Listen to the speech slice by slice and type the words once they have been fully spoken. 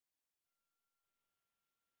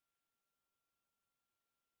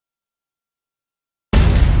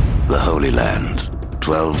The Holy Land,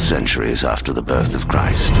 12 centuries after the birth of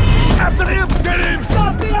Christ. After him! Get him!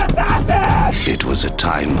 Stop the assassin! It was a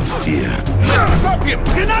time of fear. Stop him!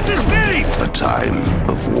 You're not his name! A time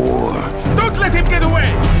of war. Don't let him get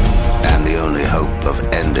away! And the only hope of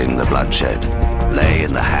ending the bloodshed lay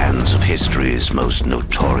in the hands of history's most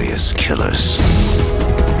notorious killers.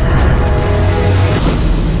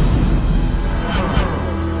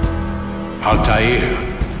 Altair,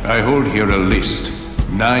 I hold here a list.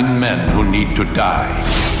 9 men who need to die.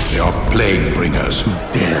 They are plague bringers.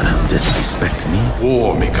 Dare disrespect me?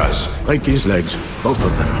 War makers. Break his legs, both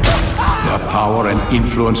of them. Their power and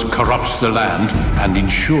influence corrupts the land and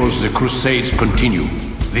ensures the Crusades continue.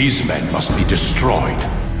 These men must be destroyed.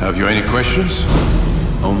 Have you any questions?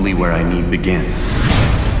 Only where I need begin.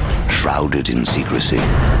 Shrouded in secrecy.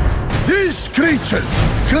 These creatures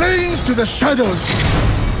cling to the shadows.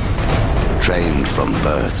 Trained from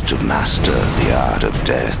birth to master the art of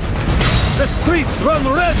death. The streets run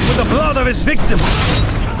red with the blood of his victims.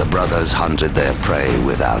 The brothers hunted their prey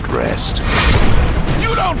without rest.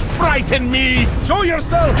 You don't frighten me! Show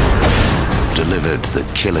yourself! Delivered the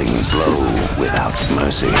killing blow without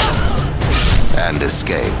mercy. And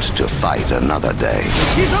escaped to fight another day.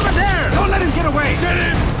 He's over there! Don't let him get away! Get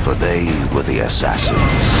him! For they were the assassins.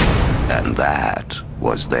 And that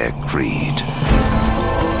was their creed.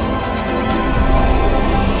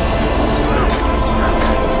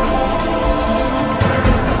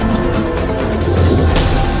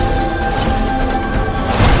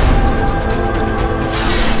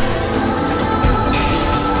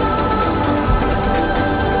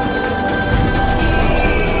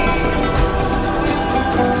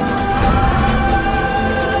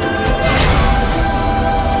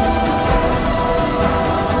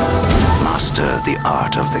 The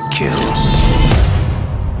art of the kill.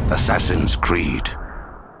 Assassin's Creed.